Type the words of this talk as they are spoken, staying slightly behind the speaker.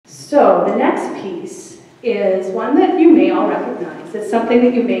So the next piece is one that you may all recognize. It's something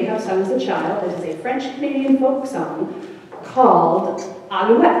that you may have sung as a child. It is a French-Canadian folk song called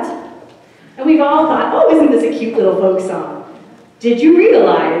Alouette. And we've all thought, oh, isn't this a cute little folk song? Did you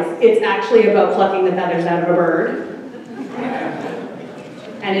realize it's actually about plucking the feathers out of a bird?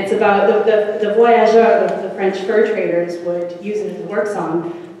 And it's about the voyageurs, the French fur traders would use it as a work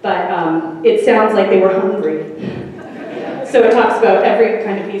song, but it sounds like they were hungry. So it talks about every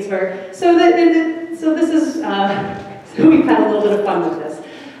kind of piece of fur. So this is, so we've had a little bit of fun with this.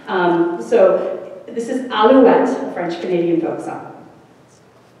 So this is Alouette, a French-Canadian folk song.